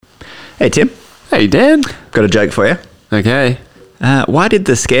Hey, Tim. Hey, Dan. Got a joke for you. Okay. Why did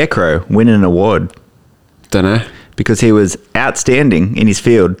the Scarecrow win an award? Don't know. Because he was outstanding in his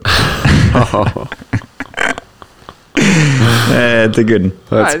field. It's a good one.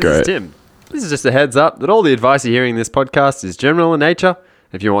 That's Hi, great. This is Tim. This is just a heads up that all the advice you're hearing in this podcast is general in nature.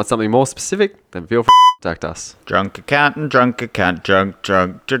 If you want something more specific, then feel free to contact us. Drunk accountant, drunk accountant, drunk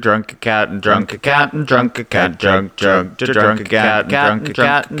accountant, drunk accountant, drunk accountant, drunk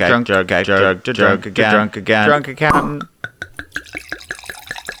accountant, drunk accountant.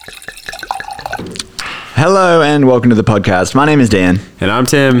 Hello and welcome to the podcast. My name is Dan. And I'm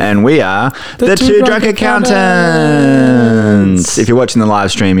Tim. And we are the Two Drunk Accountants. If you're watching the live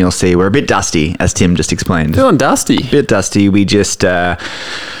stream, you'll see we're a bit dusty, as Tim just explained. Feeling dusty. Bit dusty. We just,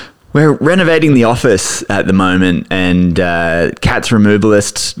 we're renovating the office at the moment, and Cat's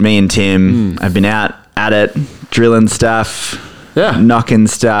removalist, me and Tim, have been out at it, drilling stuff. Yeah. Knocking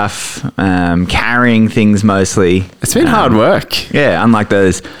stuff, carrying things mostly. It's been hard work. Yeah, unlike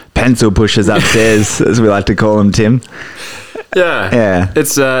those pencil pushers upstairs, as we like to call them, Tim. Yeah. Yeah.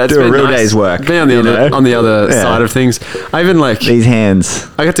 It's Do been a real nice. day's work. Being on the other Yeah. side of things. I even These hands.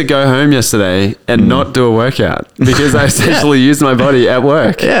 I got to go home yesterday and not do a workout because I essentially used my body at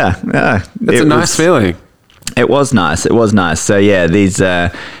work. Yeah. It's a nice feeling. It was nice. It was nice. So yeah, these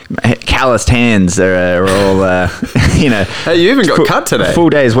calloused hands are all, Hey, you even got cut today. Full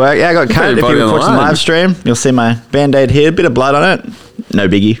day's work. Yeah, I got put cut. your If body you on the watch the line. live stream, you'll see my Band-Aid here, bit of blood on it. No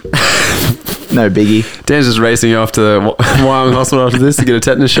biggie. No biggie. Dan's just racing off to the Wyoming Hospital after this to get a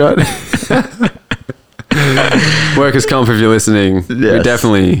tetanus shot. Workers' comp, if you're listening, we Yes.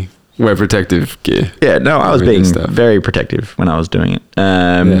 definitely wear protective gear. Yeah, no, I was We do being stuff. very protective when I was doing it.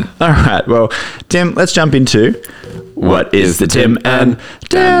 Yeah. All right, well, Tim, let's jump into what is the Tim and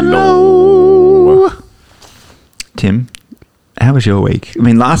Dan Low. Tim, how was your week? I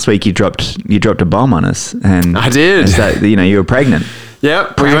mean, last week you dropped a bomb on us, and I did. Is that, you were pregnant.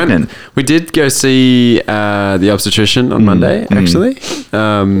 Yep, Pregnant. we did go see the obstetrician on Monday, actually.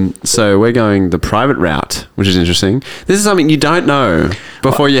 So we're going the private route, which is interesting. This is something you don't know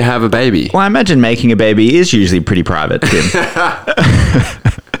before you have a baby. Well, I imagine making a baby is usually pretty private, Tim.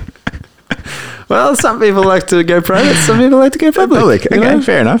 Well, some people like to go private, some people like to go public. you Okay, know?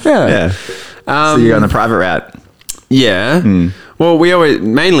 fair enough. Yeah. So you're on the private route. Yeah. Well,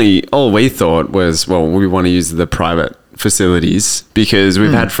 all we thought was, we want to use the private facilities because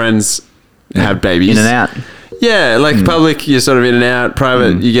we've had friends have babies. In and out. Yeah, like public, you're sort of in and out.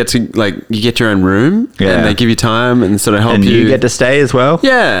 Private, you get your own room, Yeah. and they give you time and sort of help And you. you get to stay as well?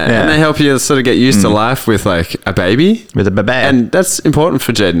 yeah, and they help you sort of get used to life with like a baby, With a baby. and that's important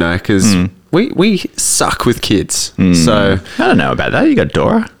for Jed and I because we suck with kids. So I don't know about that. You got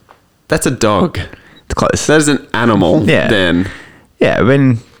Dora. that's a dog. It's close. That is an animal. Yeah. Then Yeah,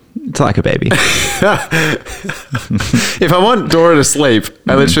 when it's like a baby. if I want Dora to sleep,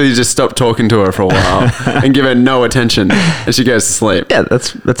 I literally just stop talking to her for a while and give her no attention, and she goes to sleep. Yeah,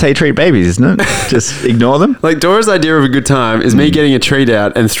 that's how you treat babies, isn't it? Just ignore them. Like Dora's idea of a good time is me getting a treat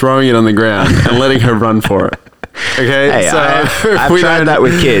out and throwing it on the ground and letting her run for it. Okay, Hey, I've tried that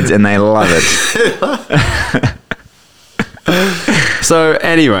with kids and they love it. So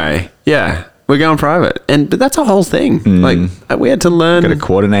anyway, yeah, we're going private, but that's a whole thing. Like we had to learn Got to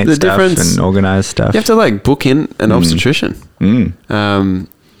coordinate the stuff difference. and organize stuff. You have to like book in an obstetrician.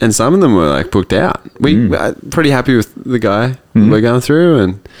 And some of them were like booked out. We are pretty happy with the guy we're going through,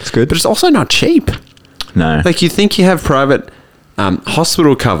 and It's good. But it's also not cheap. No. Like you think you have private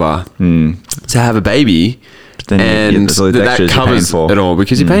hospital cover to have a baby, then and there's all these that extras you're paying covers for. it all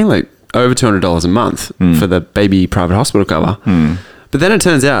because you're paying like over $200 a month for the baby private hospital cover. But then it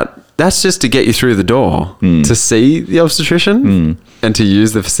turns out that's just to get you through the door to see the obstetrician and to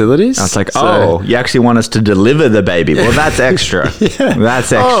use the facilities. I was like, So- you actually want us to deliver the baby? Well, that's extra.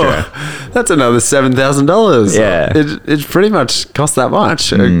 That's extra. Oh, that's another $7,000. Yeah. It pretty much costs that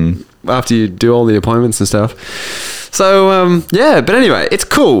much after you do all the appointments and stuff. So, but anyway, it's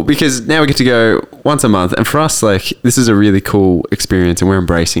cool because now we get to go once a month. And for us, like, this is a really cool experience and we're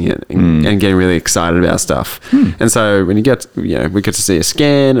embracing it and getting really excited about stuff. And so when we get to see a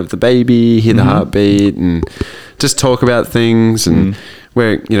scan of the baby, hear the heartbeat and just talk about things. And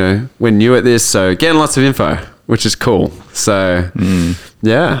we're new at this. So getting lots of info, which is cool. So,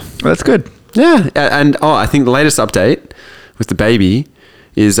 yeah. Well, that's good. Yeah. And, I think the latest update with the baby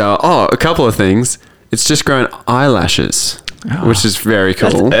is, a couple of things. It's just grown eyelashes, which is very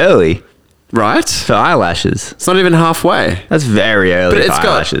cool. That's early Right? for eyelashes. It's not even halfway. That's very early But for it's got,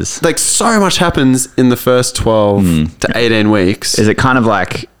 eyelashes. like, so much happens in the first 12 to 18 weeks. Is it kind of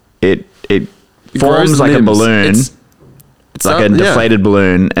like it grows forms like a limbs. balloon It's- It's like a deflated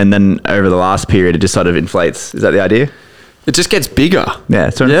balloon, and then over the last period, it just sort of inflates. Is that the idea? It just gets bigger. Yeah,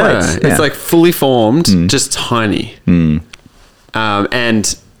 so it inflates. It's like fully formed, just tiny. And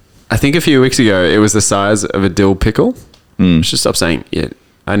I think a few weeks ago, it was the size of a dill pickle. Should stop saying it.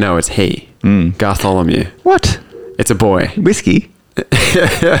 I know it's he. Gartholomew. What? It's a boy. Whiskey?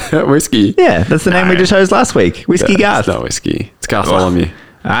 Whiskey. Yeah, that's the name we just chose last week. Whiskey Garth. It's not whiskey. It's Gartholomew.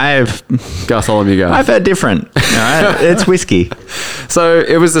 Gartholomew Garth. I've heard different. All right? It's whiskey. So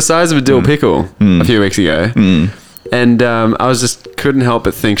it was the size of a dill pickle a few weeks ago. And I was just couldn't help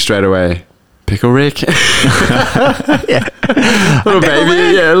but think straight away, Pickle Rick. Yeah. Little baby.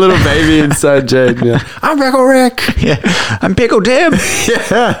 Rick. Yeah, little baby inside Jade. Yeah. I'm Pickle Rick. Yeah. I'm Pickle Tim.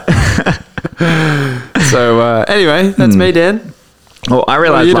 So anyway, that's me, Dan. Well, I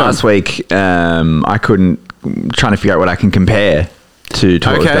realized last week I couldn't, trying to figure out what I can compare to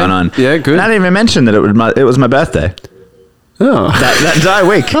what was going on. Yeah, good. And I didn't even mention that it was my birthday. Oh. That entire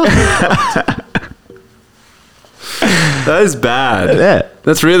week. That is bad. Yeah.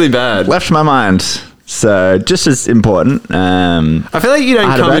 That's really bad. Left my mind. So just as important. I feel like you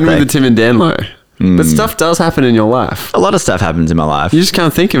don't come in with the Tim and Dan low. But stuff does happen in your life. A lot of stuff happens in my life. You just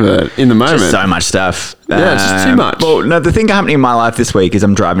can't think of it in the moment. Just so much stuff. Yeah, it's just too much. Well, no, the thing happening in my life this week is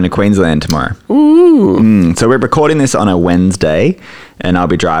I'm driving to Queensland tomorrow. Ooh. So we're recording this on a Wednesday, and I'll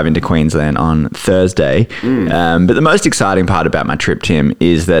be driving to Queensland on Thursday. But the most exciting part about my trip, Tim,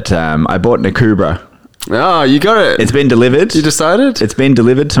 is that I bought an Akubra. Oh, you got it. It's been delivered. You decided? It's been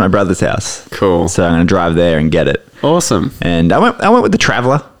delivered to my brother's house. Cool. So I'm going to drive there and get it. Awesome. And I went with the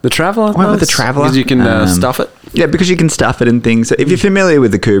Traveller. The Traveller? I went with the Traveller. Because you can stuff it? Yeah, because you can stuff it and things. So if you're familiar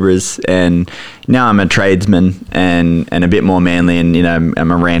with the Kubras, and now I'm a tradesman and a bit more manly, and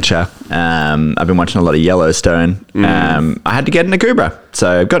I'm a rancher. I've been watching a lot of Yellowstone. I had to get an Akubra,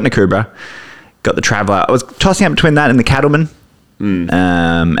 so I've got an Akubra, got the Traveller. I was tossing up between that and the Cattleman.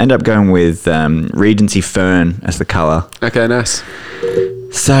 End up going with Regency Fern as the colour. Okay, nice.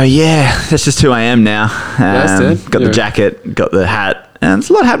 So yeah, that's just who I am now. Nice, dude. Got the jacket, got the hat, and there's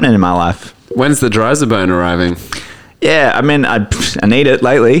a lot happening in my life. When's the Dryzerbone arriving? Yeah, I mean, I need it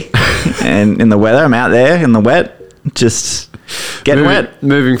lately. And in the weather, I'm out there in the wet, just getting wet.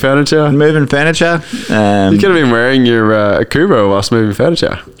 Moving furniture? Moving furniture. You could have been wearing your Akubra whilst moving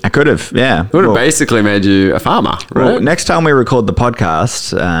furniture. I could have, yeah. It would have basically made you a farmer, right? Well, next time we record the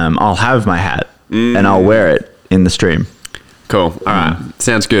podcast, I'll have my hat and I'll wear it in the stream. Cool. All right.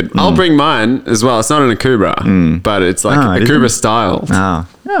 Sounds good. I'll bring mine as well. It's not an Akubra, but it's like Akubra style. Oh.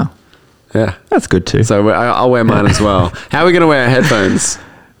 Yeah. That's good too. So I'll wear mine as well. How are we going to wear our headphones?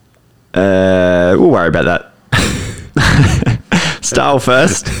 We'll worry about that. Style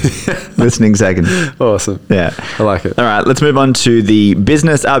first, listening second. Awesome. Yeah. I like it. All right, let's move on to the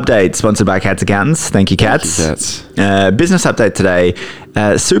business update sponsored by Cats Accountants. Thank you, Cats. Business update today.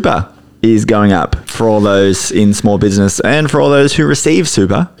 Super is going up for all those in small business and for all those who receive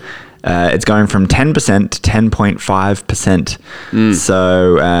super. It's going from 10% to 10.5%.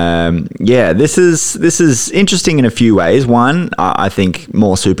 So, this is interesting in a few ways. One, I think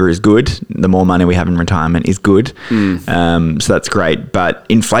more super is good. The more money we have in retirement is good. So that's great. But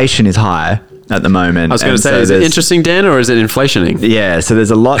inflation is high at the moment. I was going to say, is it interesting, Dan, or is it inflationing? Yeah, so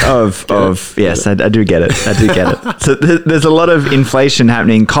there's a lot of yes, I do get it. So there's a lot of inflation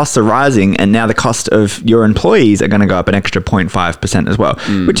happening. Costs are rising, and now the cost of your employees are going to go up an extra 0.5% as well,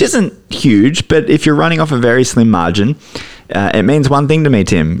 which isn't huge, but if you're running off a very slim margin, it means one thing to me,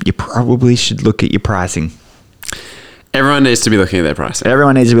 Tim. You probably should look at your pricing. Everyone needs to be looking at their pricing.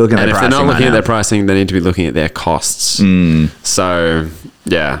 Everyone needs to be looking at their pricing. And if they're not looking at their pricing, they need to be looking at their costs. So,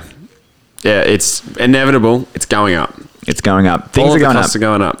 yeah, it's inevitable. It's going up. It's going up. Things all are going costs up. Are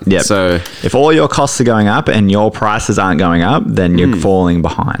going up. Yep. So if all your costs are going up and your prices aren't going up, then you're falling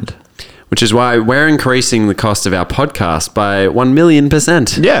behind. Which is why we're increasing the cost of our podcast by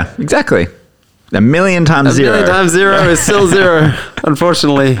 1,000,000%. Yeah, exactly. 1,000,000 times zero. 1,000,000 times zero is still zero,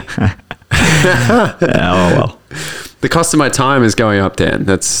 unfortunately. Oh, well. The cost of my time is going up, Dan.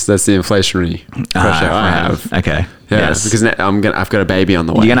 That's the inflationary pressure I have. Okay. Yeah, yes. because now I've got a baby on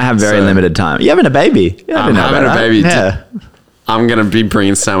the way. You're gonna have very limited time. You're having a baby. I'm having a baby. Yeah. I'm gonna be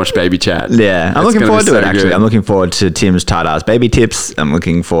bringing so much baby chat. Yeah, I'm looking forward to it. Actually, I'm looking forward to Tim's tight ass baby tips. I'm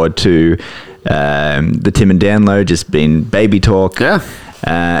looking forward to the Tim and Dan Low just being baby talk. Yeah.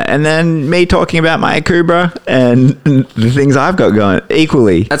 And then me talking about my Akubra and the things I've got going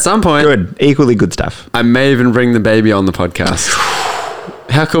equally. At some point, equally good stuff. I may even bring the baby on the podcast.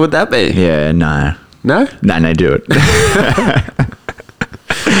 How cool would that be? Yeah, no. No? No, do it.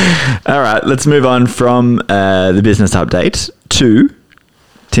 All right, let's move on from the business update to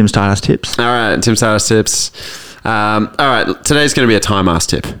Tim's tight ass tips. All right, Tim's tight ass tips. All right, today's going to be a time ask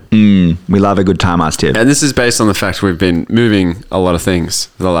tip. We love a good time ask tip. And this is based on the fact we've been moving a lot of things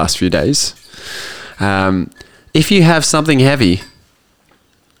for the last few days. If you have something heavy,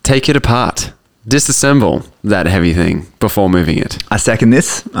 take it apart. Disassemble that heavy thing before moving it. I second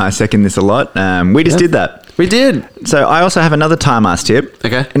this. A lot. We just did that. We did. So I also have another time ask tip.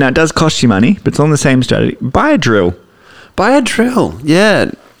 Okay. Now, it does cost you money, but it's on the same strategy. Buy a drill. Buy a drill.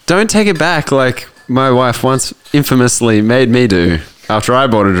 Yeah. Don't take it back like my wife once infamously made me do after I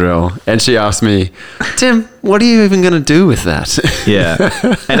bought a drill. And she asked me, Tim, what are you even going to do with that? Yeah.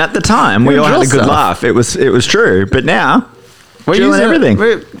 And at the time, we You're a all had a drill good stuff. laugh. It was true. But now, We're drilling using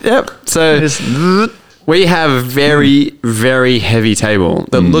everything. Yep. So Just- we have a very, very heavy table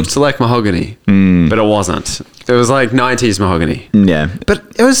that looked like mahogany, but it wasn't. It was like 90s mahogany. yeah. But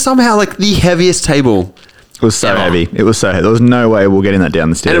it was somehow like the heaviest table. It was so Ever. heavy. It was so heavy. There was no way we're getting that down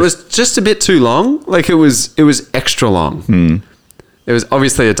the stairs. And it was just a bit too long. Like it was extra long. It was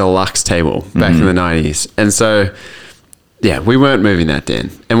obviously a deluxe table back in the 90s. And so, yeah, we weren't moving that, Dan.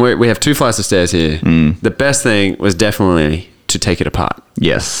 And we have 2 flights of stairs here. The best thing was definitely to take it apart.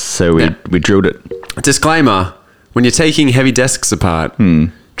 Yes. So Yeah. we drilled it. Disclaimer, when you're taking heavy desks apart,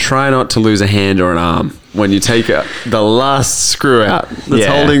 try not to lose a hand or an arm when you take the last screw out that's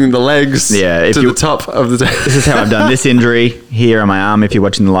Yeah. holding the legs Yeah, if to you- the top of the desk. This is how I've done this injury here on my arm. If you're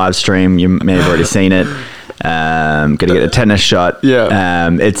watching the live stream, you may have already seen it. Got to get a tetanus shot. Yeah.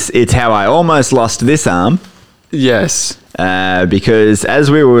 It's how I almost lost this arm. Yes. Because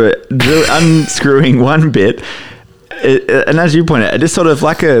as we were unscrewing one bit, and as you pointed out, it just sort of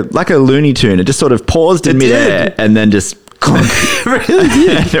like a Looney Tune. It just sort of paused in It midair did. and then just clunk. Really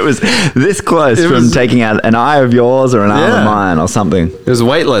did. And it was this close It from was- taking out an eye of yours or an arm Yeah. of mine or something. It was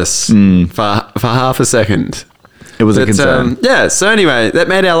weightless for half a second. It was a But, concern. yeah, so anyway, that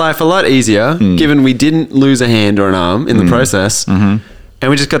made our life a lot easier, given we didn't lose a hand or an arm in the process. And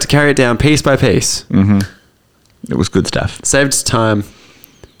we just got to carry it down piece by piece. It was good stuff. Saved time.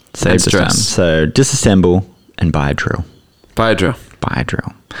 Saved us time. stress. So disassemble and buy a drill. Buy a drill. Buy a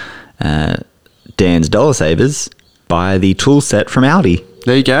drill. Dan's Dollar Savers, buy the tool set from Aldi.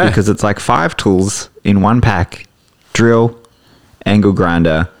 There you go. Because it's like 5 tools in one pack. Drill, angle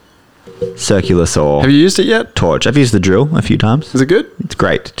grinder, circular saw, Have you used it yet? torch. I've used the drill a few times. Is it good? It's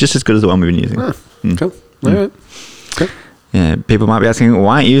great. Just as good as the one we've been using. Cool. All right. Cool. Yeah, people might be asking,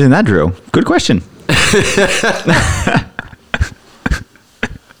 why aren't you using that drill? Good question.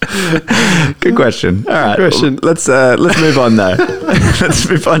 Good question. All right. question. Let's move on though. Let's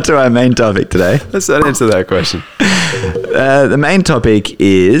move on to our main topic today. Let's not answer that question. The main topic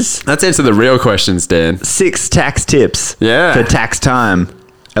is Let's answer the real questions, Dan. 6 tax tips Yeah. for tax time.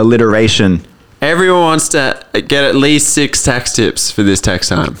 Alliteration. Everyone wants to get at least 6 tax tips for this tax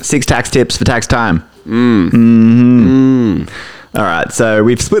time. 6 tax tips for tax time. All right. So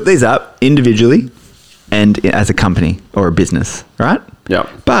we've split these up individually and as a company or a business, right? Yep.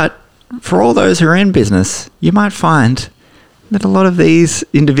 But for all those who are in business, you might find that a lot of these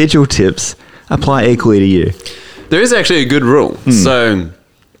individual tips apply equally to you. There is actually a good rule. So,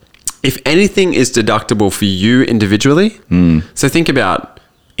 if anything is deductible for you individually, so think about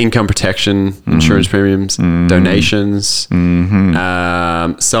income protection, insurance premiums, donations,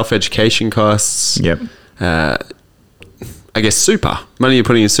 self-education costs. Yep. I guess super money you're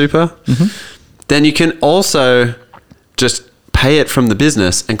putting in super. Then you can also just pay it from the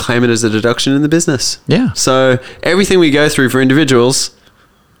business and claim it as a deduction in the business. Yeah. So everything we go through for individuals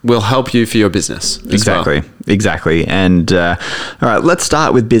will help you for your business. as well. Exactly. And all right, let's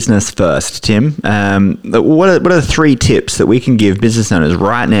start with business first, Tim. What are the 3 tips that we can give business owners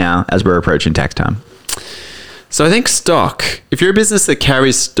right now as we're approaching tax time? So I think stock. If you're a business that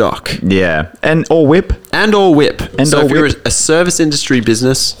carries stock Yeah, or whip. and or whip. And so or if you're whip. a service industry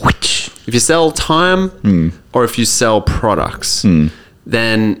business, Which? if you sell time or if you sell products,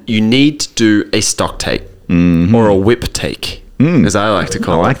 then you need to do a stock take or a whip take, as I like to I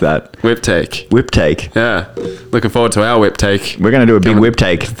call it. like that. Whip take. Whip take. Yeah. Looking forward to our whip take. We're going to do a big whip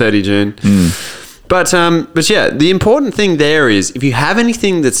take. 30 June. But yeah, the important thing there is if you have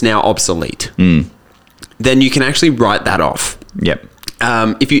anything that's now obsolete, then you can actually write that off. Yep.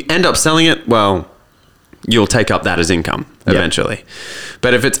 If you end up selling it, well, you'll take up that as income eventually.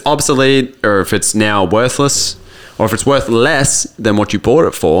 But if it's obsolete or if it's now worthless or if it's worth less than what you bought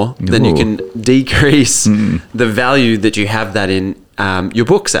it for, then you Ooh. can decrease the value that you have that in your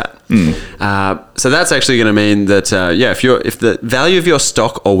books at. So that's actually going to mean that, if the value of your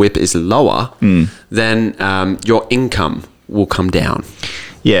stock or whip is lower, then your income will come down.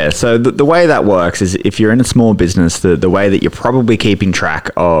 Yeah, so the way that works is if you're in a small business, the way that you're probably keeping track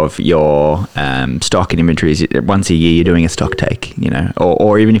of your stock and inventory is once a year you're doing a stock take,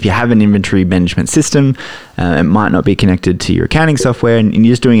 or even if you have an inventory management system, it might not be connected to your accounting software, and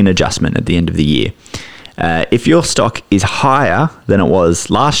you're just doing an adjustment at the end of the year. If your stock is higher than it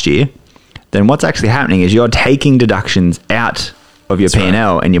was last year, then what's actually happening is you're taking deductions out of your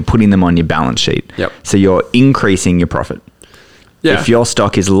P&L and you're putting them on your balance sheet. Yep. So you're increasing your profit. Yeah. If your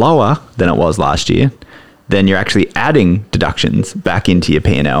stock is lower than it was last year, then you're actually adding deductions back into your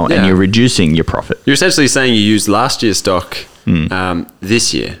P&L and you're reducing your profit. You're essentially saying you used last year's stock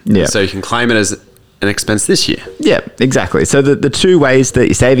this year. Yeah. So you can claim it as an expense this year. Yeah, exactly. So the two ways that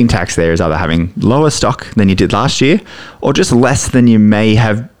you're saving tax there is either having lower stock than you did last year or just less than you may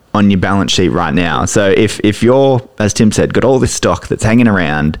have on your balance sheet right now. So if you're, as Tim said, got all this stock that's hanging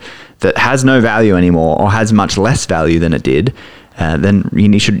around that has no value anymore or has much less value than it did, then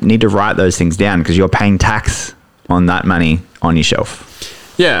you should need to write those things down because you're paying tax on that money on your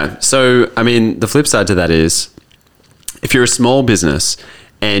shelf. Yeah. So, I mean, the flip side to that is if you're a small business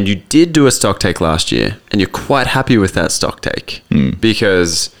and you did do a stock take last year and you're quite happy with that stock take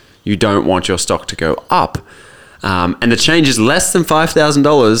because you don't want your stock to go up, and the change is less than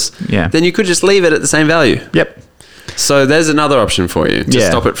 $5,000, then you could just leave it at the same value. Yep. So there's another option for you to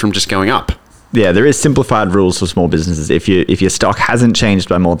stop it from just going up. Yeah, there is simplified rules for small businesses. If your stock hasn't changed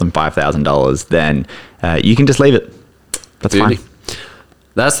by more than $5,000, then you can just leave it. That's fine.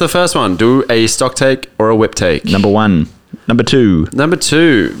 That's the first one. Do a stock take or a whip take. Number one. Number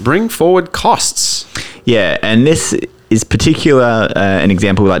two, bring forward costs. Yeah, and this is particular, an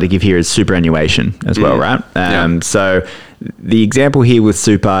example we like to give here is superannuation as well, right? So the example here with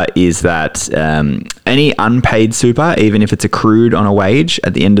super is that any unpaid super, even if it's accrued on a wage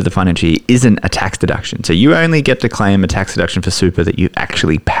at the end of the financial year, isn't a tax deduction. So you only get to claim a tax deduction for super that you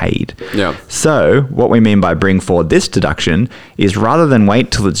actually paid. Yeah. So what we mean by bring forward this deduction is rather than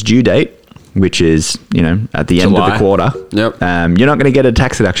wait till its due date, which is, at the end of the quarter, you're not going to get a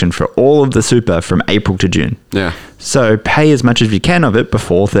tax deduction for all of the super from April to June. Yeah. So pay as much as you can of it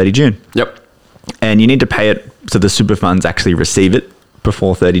before 30 June. Yep. And you need to pay it so the super funds actually receive it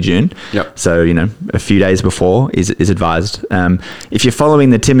before 30 June. Yep. So, a few days before is advised. If you're following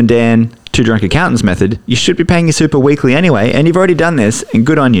the Tim and Dan Two Drunk Accountants method, you should be paying your super weekly anyway, and you've already done this, and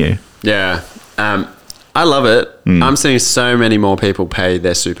good on you. Yeah. I love it. I'm seeing so many more people pay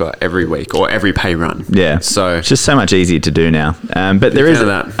their super every week or every pay run. Yeah. So it's just so much easier to do now. But there is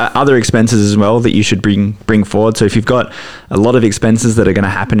other expenses as well that you should bring forward. So if you've got a lot of expenses that are going to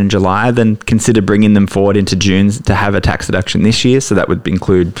happen in July, then consider bringing them forward into June to have a tax deduction this year. So that would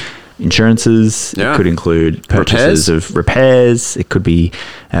include insurances. Yeah. It could include purchases of repairs. It could be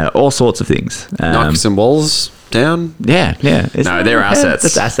all sorts of things. Knock some walls down. Yeah. No, they're assets.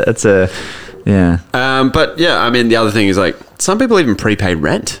 That's asset. That's a... Yeah. But yeah, I mean, the other thing is some people even prepaid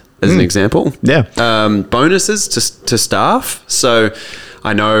rent as an example. Yeah. Bonuses to staff. So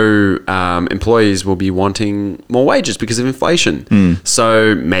I know employees will be wanting more wages because of inflation.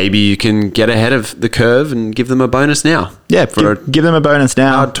 So maybe you can get ahead of the curve and give them a bonus now. Yeah. Give them a bonus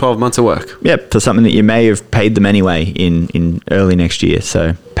now. Hard 12 months of work. Yep. For something that you may have paid them anyway in early next year.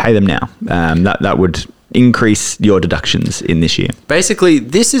 So pay them now. That would increase your deductions in this year. Basically,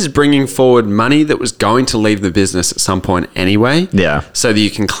 this is bringing forward money that was going to leave the business at some point anyway. Yeah. So that you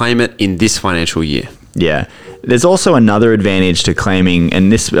can claim it in this financial year. Yeah. There's also another advantage to claiming,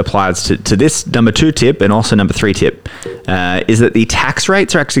 and this applies to this number 2 tip and also number 3 tip, is that the tax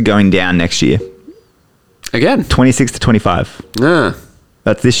rates are actually going down next year. Again? 26 to 25. Yeah.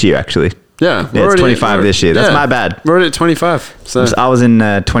 That's this year, actually. Yeah, it's 25 this year. That's my bad. We're already at 25. So I was in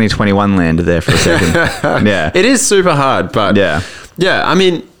 2021 land there for a second. Yeah. It is super hard, but yeah, I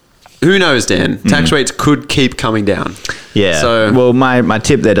mean, who knows, Dan? Tax rates could keep coming down. Yeah. So, well, my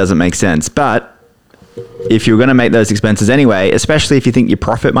tip there doesn't make sense, but if you're going to make those expenses anyway, especially if you think your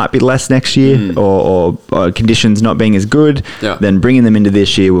profit might be less next year or conditions not being as good, then bringing them into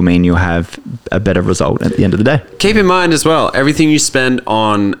this year will mean you'll have a better result at the end of the day. Keep in mind as well, everything you spend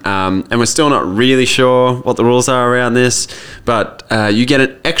on, and we're still not really sure what the rules are around this, but you get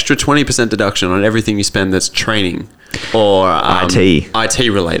an extra 20% deduction on everything you spend that's training or IT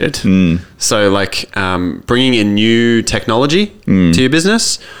related. So bringing in new technology to your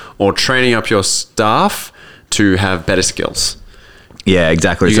business or training up your staff to have better skills. Yeah,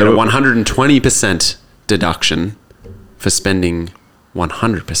 exactly. You get a 120% deduction for spending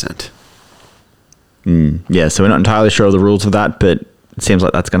 100%. Yeah, so we're not entirely sure of the rules of that, but it seems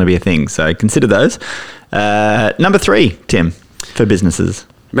like that's going to be a thing. So consider those. Number 3, Tim, for businesses.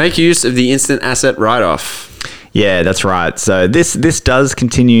 Make use of the instant asset write-off. Yeah, that's right. So this does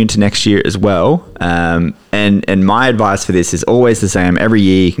continue into next year as well. And my advice for this is always the same. Every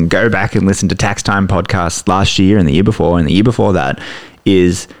year you can go back and listen to Tax Time podcasts last year and the year before and the year before that,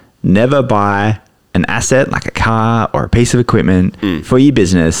 is never buy an asset like a car or a piece of equipment for your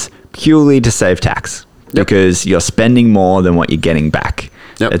business purely to save tax. Yep. Because you're spending more than what you're getting back.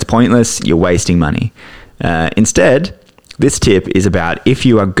 Yep. It's pointless. You're wasting money. Instead, this tip is about if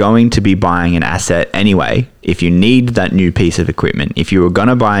you are going to be buying an asset anyway, if you need that new piece of equipment, if you were going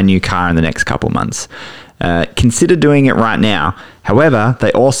to buy a new car in the next couple months, consider doing it right now. However,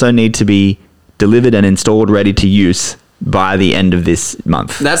 they also need to be delivered and installed ready to use by the end of this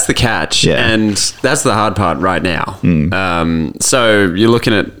month. That's the catch. Yeah. And that's the hard part right now. So you're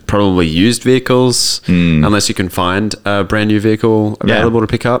looking at probably used vehicles, unless you can find a brand new vehicle available to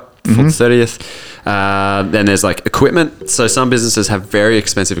pick up for the 30th. Then there's like equipment. So some businesses have very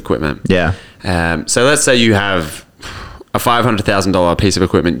expensive equipment. Yeah. So let's say you have a $500,000 piece of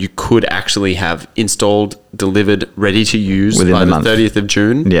equipment you could actually have installed, delivered, ready to use within by the the month. 30th of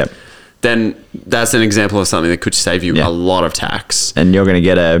June. Yep. Then that's an example of something that could save you Yeah. a lot of tax. And you're going to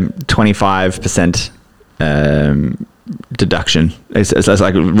get a 25% deduction. It's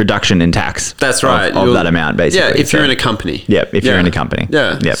like a reduction in tax. That's right. Of that amount, basically. Yeah, if you're So- in a company. Yeah, if you're in a company.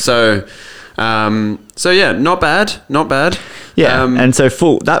 Yeah. Yep. So yeah, not bad. Not bad. Yeah, and so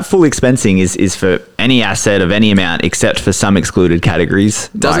full expensing is for any asset of any amount except for some excluded categories.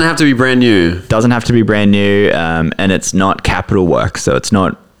 Doesn't have to be brand new. Doesn't have to be brand new, and it's not capital work, so it's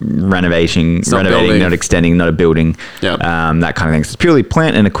not renovating, building. not extending, not a building, Yep. that kind of thing. So it's purely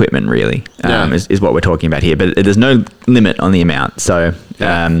plant and equipment, really, Yeah. is what we're talking about here. But there's no limit on the amount, so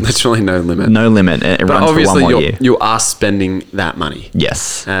Literally no limit. no limit. It But runs for obviously one more year. you are spending that money.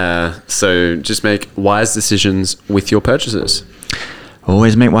 Yes, So just make wise decisions with your purchases.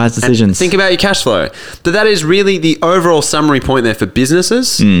 always make wise decisions. Think about your cash flow. But that is really the overall summary point there for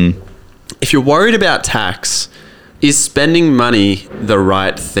businesses. If you're worried about tax, is spending money the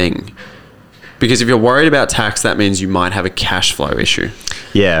right thing? Because if you're worried about tax, that means you might have a cash flow issue.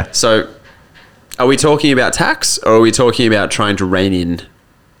 Yeah. So are we talking about tax, or are we talking about trying to rein in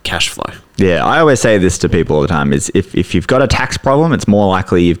cash flow? Yeah, I always say this to people all the time: is if you've got a tax problem, it's more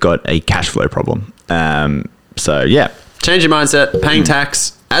likely you've got a cash flow problem. So yeah, Change your mindset. Paying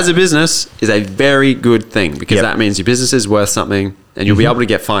tax as a business is a very good thing, because Yep. that means your business is worth something and you'll be able to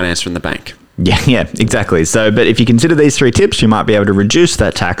get finance from the bank. yeah, exactly. So, but if you consider these 3 tips, you might be able to reduce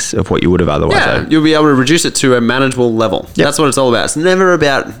that tax of what you would have otherwise Yeah, owed. you'll be able to reduce it to a manageable level. Yep. That's what it's all about. It's never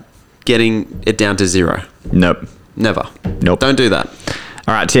about getting it down to zero. Nope. Never. Nope. Don't do that.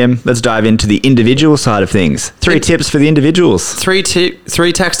 All right, Tim, let's dive into the individual side of things. 3 tips for the individuals. Three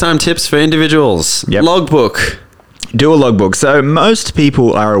tax time tips for individuals. Yep. Logbook. Do a logbook. So most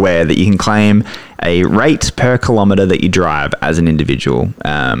people are aware that you can claim a rate per kilometre that you drive as an individual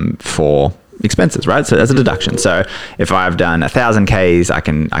for expenses, right? So as a deduction. So if I've done 1,000 Ks, I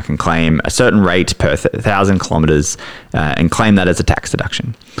can claim a certain rate per 1,000 kilometres and claim that as a tax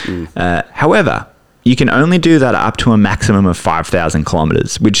deduction. However, you can only do that up to a maximum of 5,000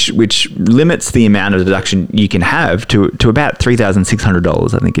 kilometres, which limits the amount of deduction you can have to about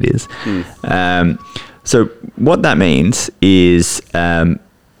 $3,600, I think it is. So what that means is,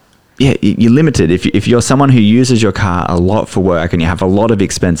 you're limited. If you're someone who uses your car a lot for work and you have a lot of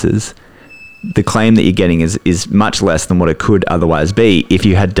expenses, the claim that you're getting is much less than what it could otherwise be if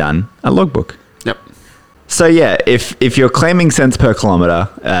you had done a logbook. Yep. So yeah, if you're claiming cents per kilometre,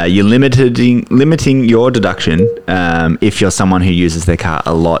 you're limiting your deduction if you're someone who uses their car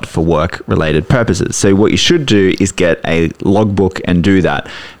a lot for work-related purposes. So what you should do is get a logbook and do that.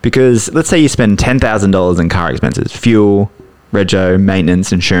 Because let's say you spend $10,000 in car expenses, fuel, rego,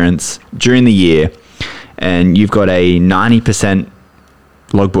 maintenance, insurance, during the year, and you've got a 90%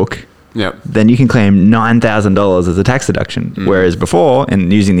 logbook, Yep. then you can claim $9,000 as a tax deduction. Whereas before,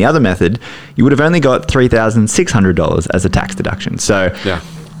 and using the other method, you would have only got $3,600 as a tax deduction. So Yeah.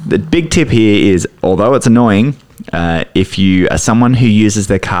 the big tip here is, although it's annoying, if you are someone who uses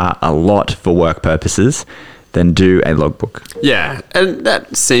their car a lot for work purposes, then do a logbook. Yeah, and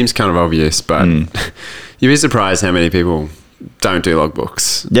that seems kind of obvious, but you'd be surprised how many people don't do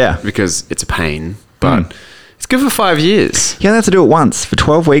logbooks. Yeah. Because it's a pain, but it's good for 5 years. You only have to do it once for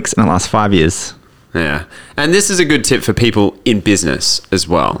 12 weeks and it lasts 5 years. Yeah. And this is a good tip for people in business as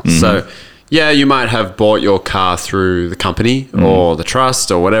well. So, yeah, you might have bought your car through the company or the trust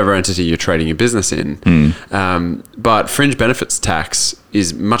or whatever entity you're trading your business in. But fringe benefits tax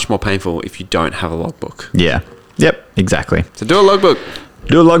is much more painful if you don't have a logbook. Yeah. Yep, exactly. So do a logbook.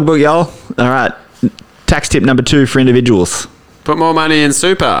 Do a logbook, y'all. All right. Tax tip number 2 for individuals. Put more money in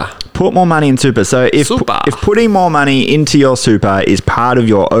super. Put Put more money in super. So if Super. if putting more money into your super is part of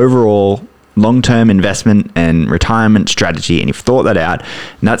your overall long-term investment and retirement strategy, and you've thought that out,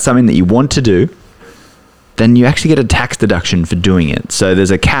 and that's something that you want to do, then you actually get a tax deduction for doing it. So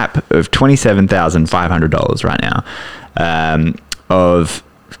there's a cap of $27,500 right now of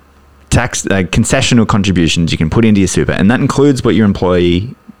tax concessional contributions you can put into your super, and that includes what your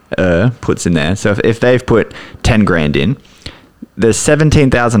employee puts in there. So if they've put 10 grand in, there's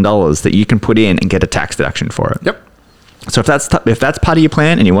 $17,000 that you can put in and get a tax deduction for it. Yep. So if that's part of your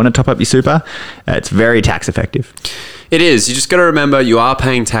plan and you want to top up your super, it's very tax effective. It is. You just got to remember you are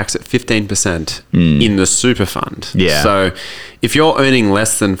paying tax at 15% in the super fund. Yeah. So if you're earning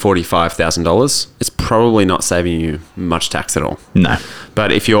less than $45,000, it's probably not saving you much tax at all. No.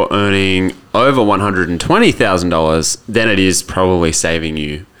 But if you're earning over $120,000, then it is probably saving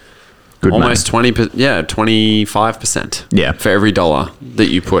you Good almost money. 25%. Yeah. For every dollar that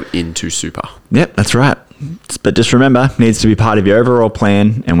you put into super. Yep, that's right. But just remember, it needs to be part of your overall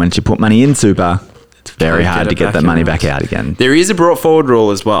plan. And once you put money in super, it's very Can't hard get to it get back that in money it. back out again. There is a brought forward rule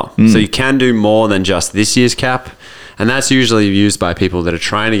as well. So you can do more than just this year's cap. And that's usually used by people that are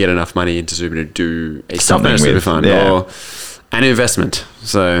trying to get enough money into super to do a Something supplementary super with, fund yeah. or an investment.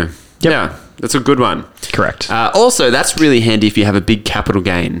 So, yeah, that's a good one. Correct. Also, that's really handy if you have a big capital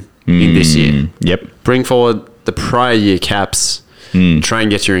gain in this year. Yep. Bring forward the prior year caps, try and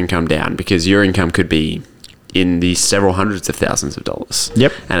get your income down because your income could be in the several hundreds of thousands of dollars.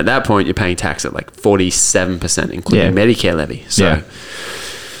 Yep. And at that point, you're paying tax at like 47%, including Yeah. Medicare levy. So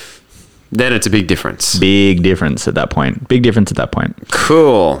then it's a big difference. Big difference at that point. Big difference at that point.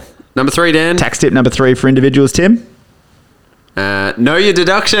 Cool. Number 3, Dan. Tax tip number 3 for individuals, Tim. Know your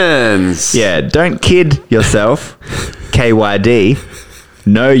deductions. Yeah, don't kid yourself. KYD.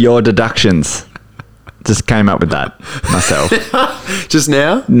 Know your deductions. Just came up with that myself. Just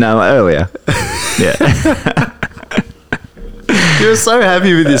now? No, earlier. Yeah. You were so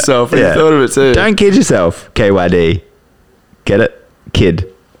happy with yourself when Yeah. you thought of it too. Don't kid yourself, KYD. Get it? Kid.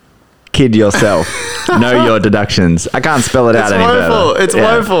 Kid yourself. Know your deductions. I can't spell it out any woeful. further. It's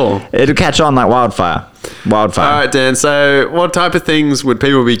woeful. It'll catch on like wildfire. Wildfire. All right, Dan. So what type of things would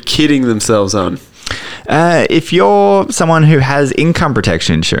people be kidding themselves on? If you're someone who has income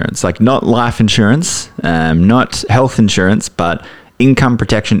protection insurance, like not life insurance, not health insurance, but income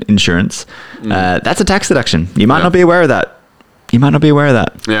protection insurance, that's a tax deduction. You might not be aware of that.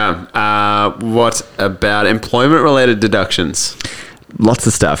 Yeah. What about employment-related deductions? Lots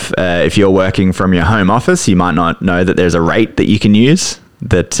of stuff. If you're working from your home office, you might not know that there's a rate that you can use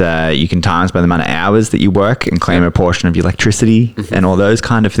that you can times by the amount of hours that you work and claim a portion of your electricity and all those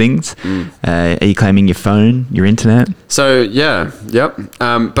kind of things. Are you claiming your phone, your internet? So yeah, yep.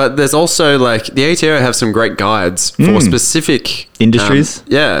 But there's also like the ATO have some great guides for specific Industries?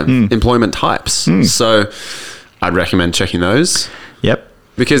 employment types. So I'd recommend checking those. Yep.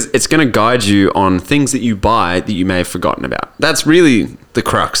 Because it's going to guide you on things that you buy that you may have forgotten about. That's really the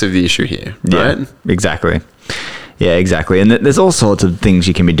crux of the issue here, right? Yeah, exactly. Yeah, exactly. And there's all sorts of things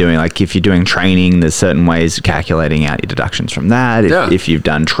you can be doing. Like if you're doing training, there's certain ways of calculating out your deductions from that. If you've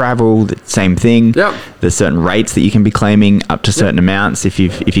done travel, the same thing. Yep. There's certain rates that you can be claiming up to certain amounts if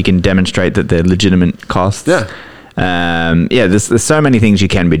you can demonstrate that they're legitimate costs. Yeah. There's so many things you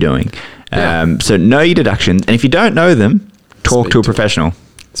can be doing. Yeah. So know your deductions. And if you don't know them, talk to a professional.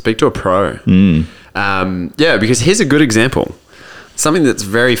 Speak to a pro. Because here's a good example. Something that's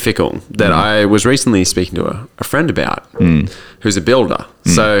very fickle that I was recently speaking to a friend about who's a builder.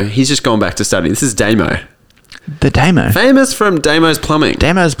 So he's just gone back to study. This is Damo. The Damo. Famous from Damo's Plumbing.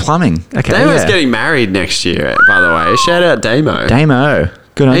 Damo's Plumbing. Okay. Damo's getting married next year, by the way. Shout out Damo. Damo.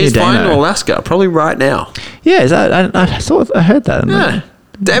 Good on you, He's flying to Damo. Alaska, probably right now. Yeah, I heard that. Yeah.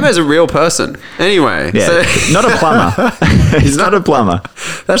 Damo's a real person. Anyway. Yeah, So not a plumber. He's not a plumber.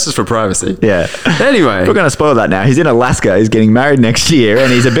 that's just for privacy. Yeah. Anyway. We're going to spoil that now. He's in Alaska. He's getting married next year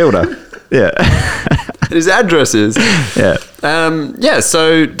and he's a builder. Yeah. His address is. Yeah.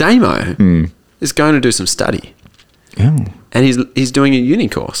 So Damo is going to do some study. Oh, And he's doing a uni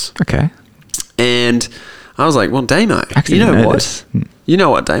course. okay. And I was like, well, Damo, Actually, you know didn't know what? this. You know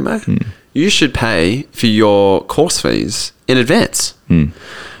what, Damo? You should pay for your course fees in advance.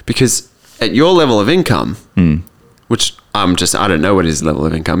 Because at your level of income, which I don't know what his level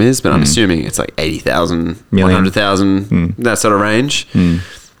of income is, but I'm assuming it's like 80,000, Million. 100,000, that sort of range.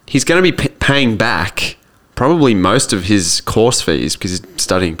 He's going to be paying back probably most of his course fees because he's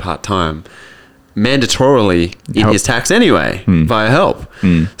studying part-time mandatorily in Help. his tax anyway via help.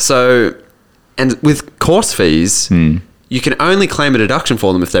 So, and with course fees, you can only claim a deduction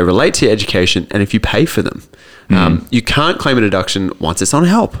for them if they relate to your education and if you pay for them. You can't claim a deduction once it's on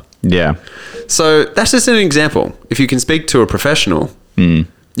help. Yeah. So that's just an example. If you can speak to a professional,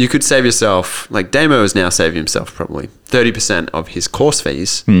 you could save yourself, like Damo is now saving himself probably 30% of his course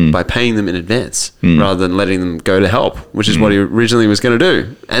fees by paying them in advance rather than letting them go to help, which is what he originally was going to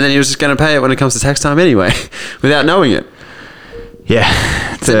do. And then he was just going to pay it when it comes to tax time anyway, without knowing it. Yeah.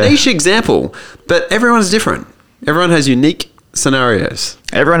 It's a niche example, but everyone's different. Everyone has unique scenarios.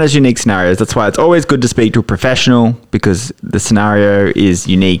 Everyone has unique scenarios. That's why it's always good to speak to a professional, because the scenario is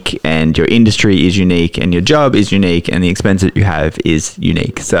unique and your industry is unique and your job is unique and the expense that you have is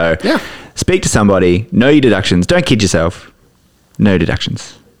unique. So speak to somebody, know your deductions. Don't kid yourself. No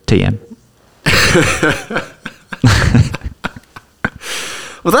deductions. TM.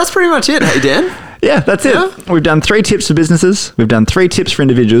 Well, that's pretty much it. Hey, Dan. Yeah, that's it. Yeah. We've done 3 tips for businesses. We've done 3 tips for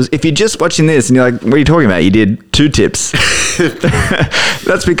individuals. If you're just watching this and you're like, what are you talking about? You did 2 tips.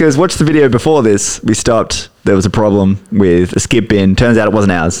 That's because watch the video before this. We stopped. There was a problem with a skip bin. Turns out it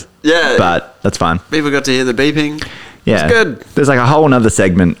wasn't ours. Yeah. But that's fine. People got to hear the beeping. Yeah. It's good. There's like a whole another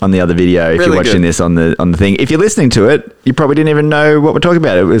segment on the other video if Really you're watching good. this on the thing. If you're listening to it, you probably didn't even know what we're talking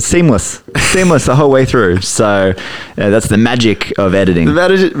about. It was seamless. Seamless the whole way through. So that's the magic of editing.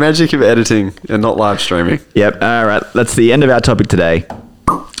 The magic of editing and not live streaming. Yep. All right. That's the end of our topic today.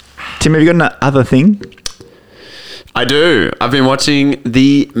 Tim, have you got another thing? I do. I've been watching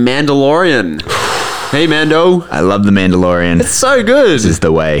The Mandalorian. Hey, Mando. I love The Mandalorian. It's so good. This is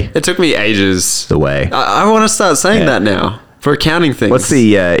the way. It took me ages. The way. I want to start saying that now for accounting things. What's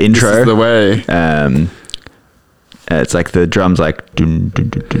the intro? This is the way. It's like the drums like. Dun, dun,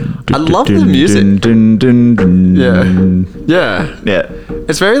 dun, dun, I love the dun, music. Dun, dun, dun, dun. Yeah. Yeah.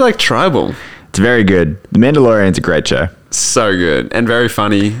 It's very like tribal. It's very good. The Mandalorian's a great show. So good. And very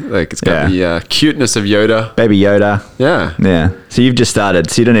funny. Like it's got the cuteness of Yoda. Baby Yoda. Yeah. Yeah. So you've just started,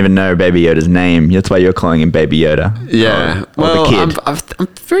 so you don't even know Baby Yoda's name. That's why you're calling him Baby Yoda. Yeah. Or Well, the kid. I'm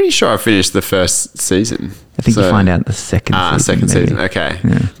pretty sure I finished the first season. I think you find out the second season. Second maybe. season. Okay.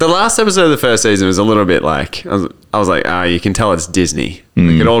 The last episode of the first season was a little bit like, I was like, you can tell it's Disney.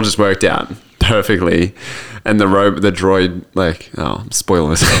 Like, it all just worked out perfectly. And the droid, like,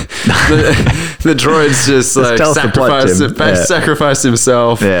 spoilers. the droid's just like tell us the plot, Tim. sacrificed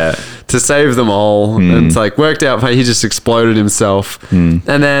himself to save them all. And it's like worked out. He just exploded himself. And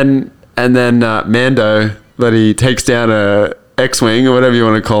then Mando, that he takes down a X-wing or whatever you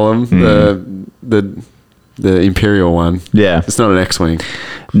want to call him, the Imperial one. Yeah. It's not an X-wing.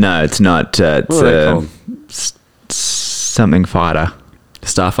 No, it's not. It's What are they called? something fighter.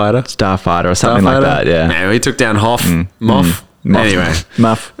 Starfighter? Starfighter or something like that, yeah. Man, he took down Hoth. Moff. Anyway.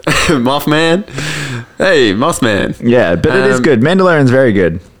 Muff. Mothman. Hey, Mothman. Yeah, but it is good. Mandalorian's very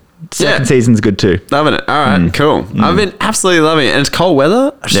good. Second season's good too. Loving it. All right, cool. I've been absolutely loving it. And it's cold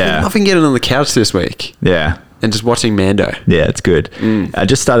weather. I've just been loving getting on the couch this week. Yeah. And just watching Mando. Yeah, it's good. I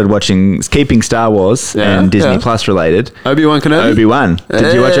just started keeping Star Wars and Disney Plus related. Obi-Wan Kenobi? Obi-Wan.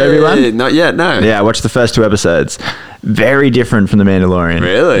 Did you watch Obi-Wan? Not yet, no. Yeah, I watched the first 2 episodes. Very different from The Mandalorian.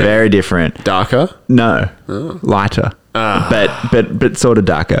 Really? Very different. Darker? No. Lighter. But sort of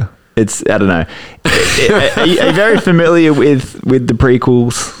darker. It's, I don't know. Are you very familiar with the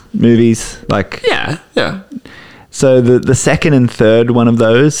prequels movies? Like, yeah. So the second and third one of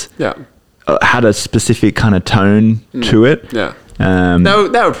those had a specific kind of tone to it. Yeah.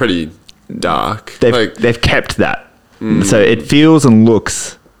 They were pretty dark. They've kept that. So it feels and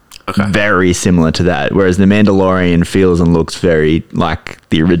looks very similar to that, whereas The Mandalorian feels and looks very like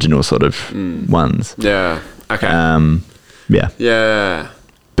the original sort of ones. Yeah. Okay. Yeah. Yeah.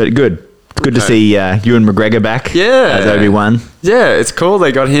 But good. It's good to see Ewan McGregor back as Obi-Wan. Yeah, it's cool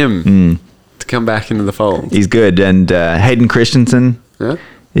they got him to come back into the fold. He's good. And Hayden Christensen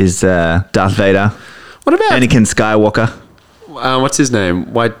is Darth Vader. What about Anakin Skywalker? What's his name?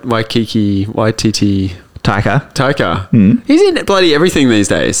 YTT Taika. He's in bloody everything these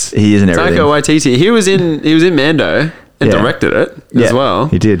days. He is in everything. Taika Waititi. He was in Mando and directed it as well.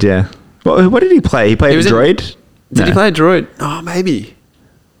 He did, yeah. What did he play? He played a droid? Did he play a droid? Oh, maybe.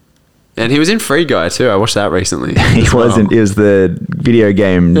 And he was in Free Guy too. I watched that recently. He wasn't. He was the video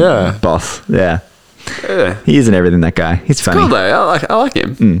game boss. Yeah. He is in everything, that guy. He's funny. Cool though. I like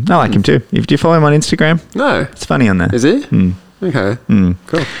him. I like him too. Do you follow him on Instagram? No. It's funny on there. Is he? Okay.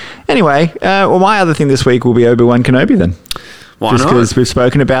 Cool. Anyway, my other thing this week will be Obi-Wan Kenobi then. Why Just not? because we've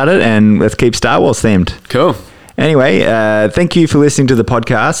spoken about it, and let's keep Star Wars themed. Cool. Anyway, thank you for listening to the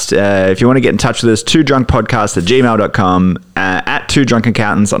podcast. If you want to get in touch with us, 2drunkpodcast@gmail.com, at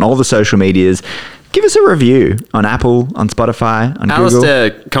 2drunkaccountants on all the social medias. Give us a review on Apple, on Spotify, on Google. Alistair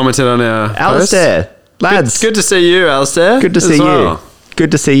commented on our Alistair, lads. Good to see you, Alistair. Good to as see well. you.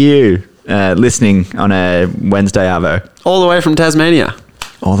 Good to see you. listening on a Wednesday arvo. All the way from Tasmania.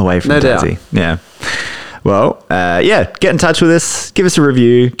 All the way from No doubt. Tassie. Yeah. Well, get in touch with us. Give us a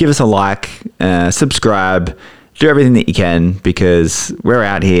review. Give us a like. Subscribe. Do everything that you can because we're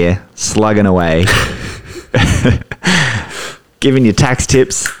out here slugging away. Giving you tax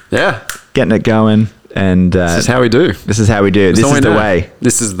tips. Yeah. Getting it going. And This is how we do. This is how we do it. This all is we the know. way.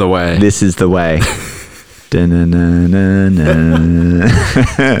 This is the way. This is the way. Da-na-na-na-na.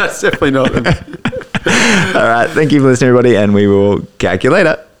 That's definitely not. All right. Thank you for listening, everybody. And we will catch you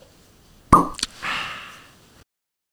later.